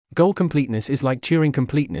Goal-Completeness is like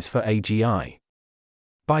Turing-Completeness for AGI.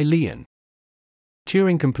 By Liron.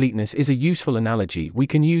 Turing-Completeness is a useful analogy we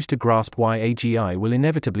can use to grasp why AGI will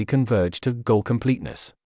inevitably converge to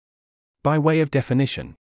goal-completeness. By way of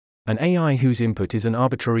definition, an AI whose input is an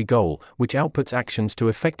arbitrary goal, which outputs actions to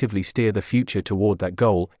effectively steer the future toward that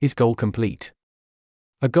goal, is goal-complete.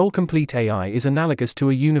 A goal-complete AI is analogous to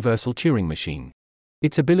a universal Turing machine.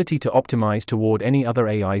 Its ability to optimize toward any other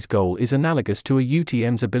AI's goal is analogous to a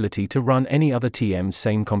UTM's ability to run any other TM's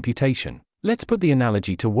same computation. Let's put the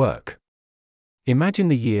analogy to work. Imagine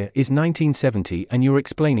the year is 1970 and you're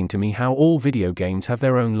explaining to me how all video games have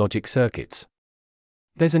their own logic circuits.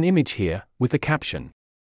 There's an image here, with the caption.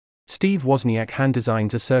 Steve Wozniak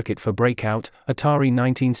hand-designs a circuit for Breakout, Atari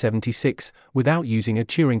 1976, without using a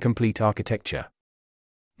Turing-complete architecture.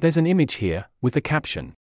 There's an image here, with the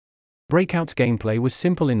caption. Breakout's gameplay was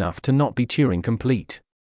simple enough to not be Turing-complete.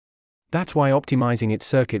 That's why optimizing its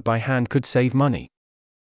circuit by hand could save money.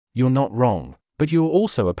 You're not wrong, but you're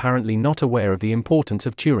also apparently not aware of the importance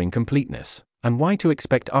of Turing-completeness, and why to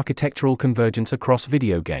expect architectural convergence across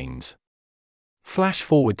video games. Flash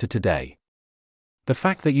forward to today. The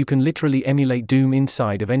fact that you can literally emulate Doom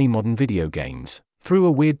inside of any modern video games, through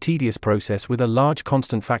a weird tedious process with a large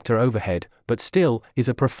constant factor overhead, but still, is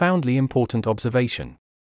a profoundly important observation.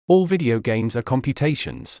 All video games are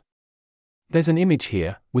computations. There's an image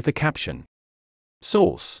here, with the caption.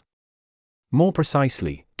 Source. More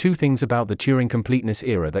precisely, two things about the Turing-completeness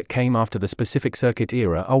era that came after the specific circuit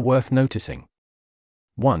era are worth noticing.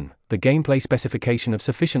 1. The gameplay specification of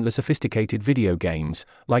sufficiently sophisticated video games,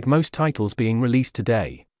 like most titles being released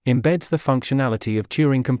today, embeds the functionality of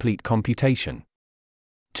Turing-complete computation.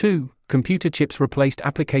 2. Computer chips replaced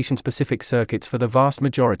application-specific circuits for the vast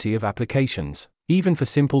majority of applications, even for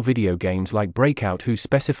simple video games like Breakout whose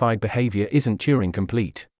specified behavior isn't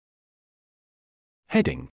Turing-complete.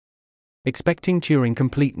 Heading. Expecting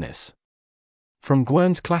Turing-completeness. From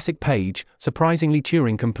Gwern's classic page, surprisingly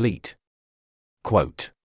Turing-complete.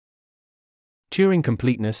 Quote.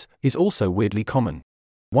 Turing-completeness is also weirdly common.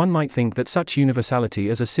 One might think that such universality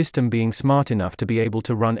as a system being smart enough to be able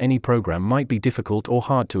to run any program might be difficult or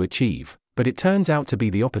hard to achieve, but it turns out to be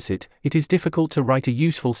the opposite. It is difficult to write a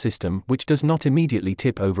useful system which does not immediately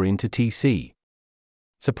tip over into TC.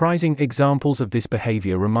 Surprising examples of this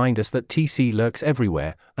behavior remind us that TC lurks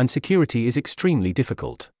everywhere, and security is extremely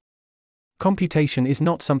difficult. Computation is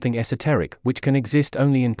not something esoteric which can exist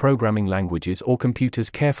only in programming languages or computers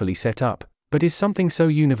carefully set up, but is something so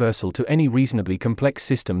universal to any reasonably complex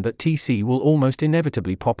system that TC will almost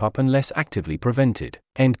inevitably pop up unless actively prevented.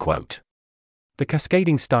 End quote. The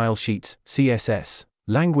cascading style sheets, CSS,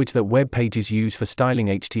 language that web pages use for styling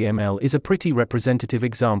HTML is a pretty representative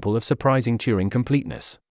example of surprising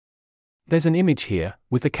Turing-completeness. There's an image here,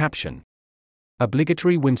 with the caption.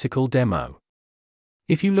 Obligatory whimsical demo.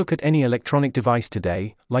 If you look at any electronic device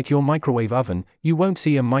today, like your microwave oven, you won't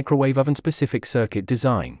see a microwave oven-specific circuit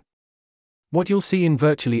design. What you'll see in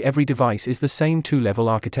virtually every device is the same two-level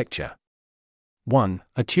architecture. 1.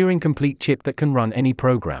 A Turing-complete chip that can run any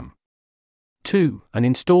program. 2. An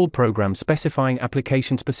installed program specifying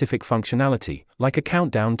application-specific functionality, like a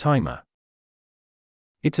countdown timer.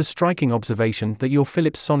 It's a striking observation that your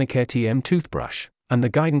Philips Sonicare TM toothbrush and the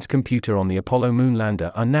guidance computer on the Apollo moon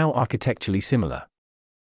lander are now architecturally similar.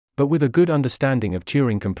 But with a good understanding of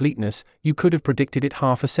Turing-completeness, you could have predicted it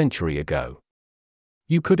half a century ago.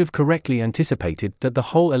 You could have correctly anticipated that the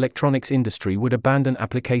whole electronics industry would abandon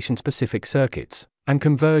application-specific circuits and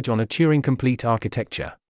converge on a Turing-complete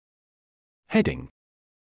architecture. Heading.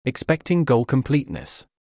 Expecting goal-completeness.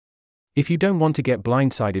 If you don't want to get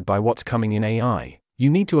blindsided by what's coming in AI, you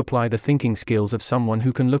need to apply the thinking skills of someone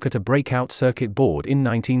who can look at a breakout circuit board in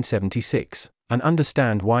 1976 and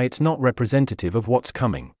understand why it's not representative of what's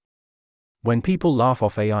coming. When people laugh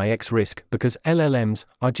off AIX risk because LLMs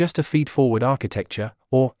are just a feed-forward architecture,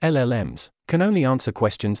 or LLMs can only answer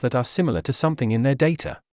questions that are similar to something in their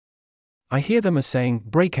data, I hear them as saying,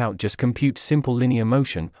 Breakout just computes simple linear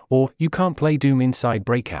motion, or, you can't play Doom inside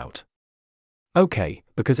Breakout. Okay,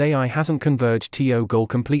 because AI hasn't converged to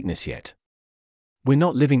goal-completeness yet. We're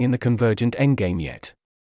not living in the convergent endgame yet.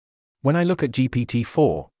 When I look at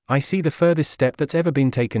GPT-4, I see the furthest step that's ever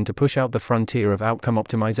been taken to push out the frontier of outcome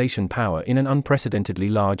optimization power in an unprecedentedly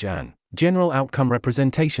large and general outcome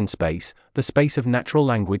representation space, the space of natural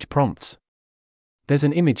language prompts. There's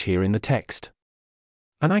an image here in the text.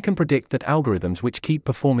 And I can predict that algorithms which keep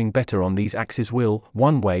performing better on these axes will,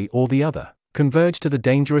 one way or the other, converge to the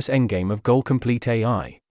dangerous endgame of goal-complete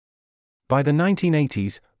AI. By the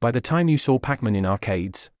 1980s, by the time you saw Pac-Man in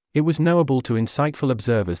arcades, it was knowable to insightful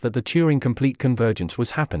observers that the Turing-complete convergence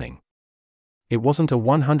was happening. it wasn't a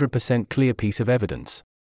 100% clear piece of evidence.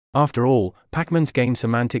 After all, Pac-Man's game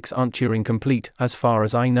semantics aren't Turing-complete, as far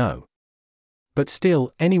as I know. But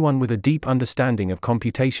still, anyone with a deep understanding of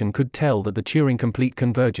computation could tell that the Turing-complete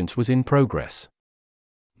convergence was in progress.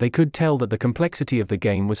 They could tell that the complexity of the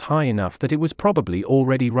game was high enough that it was probably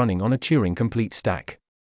already running on a Turing-complete stack.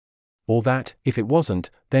 Or that, if it wasn't,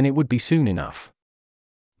 then it would be soon enough.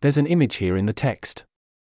 There's an image here in the text.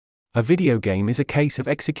 A video game is a case of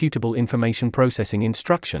executable information processing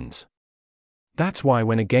instructions. That's why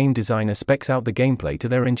when a game designer specs out the gameplay to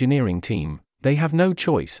their engineering team, they have no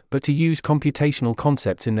choice but to use computational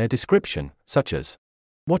concepts in their description, such as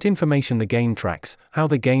what information the game tracks, how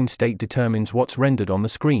the game state determines what's rendered on the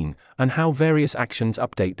screen, and how various actions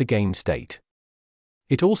update the game state.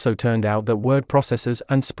 It also turned out that word processors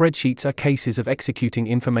and spreadsheets are cases of executing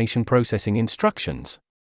information processing instructions.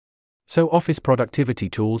 So office productivity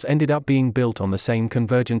tools ended up being built on the same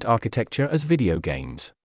convergent architecture as video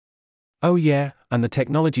games. Oh yeah, and the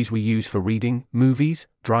technologies we use for reading, movies,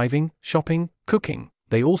 driving, shopping, cooking,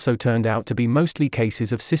 they also turned out to be mostly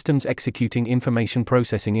cases of systems executing information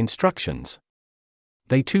processing instructions.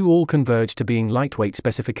 They too all converge to being lightweight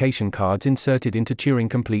specification cards inserted into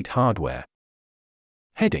Turing-complete hardware.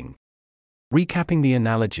 Heading. Recapping the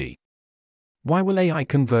analogy. Why will AI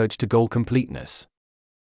converge to goal-completeness?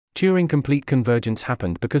 Turing-complete convergence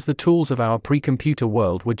happened because the tools of our pre-computer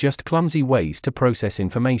world were just clumsy ways to process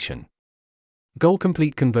information.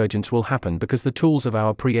 Goal-complete convergence will happen because the tools of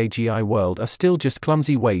our pre-AGI world are still just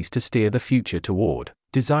clumsy ways to steer the future toward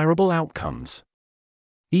desirable outcomes.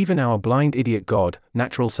 Even our blind idiot god,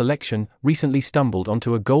 natural selection, recently stumbled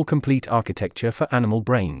onto a goal-complete architecture for animal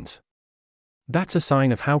brains. That's a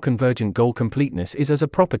sign of how convergent goal-completeness is as a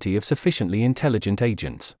property of sufficiently intelligent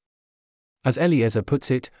agents. As Eliezer puts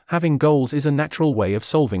it, having goals is a natural way of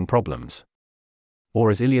solving problems. Or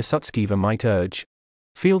as Ilya Sutskever might urge,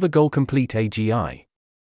 feel the goal-complete AGI.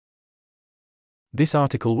 This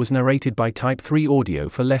article was narrated by Type 3 Audio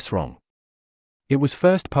for Liron. It was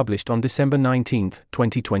first published on December 19,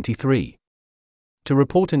 2023. To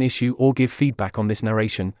report an issue or give feedback on this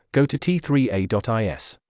narration, go to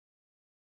t3a.is.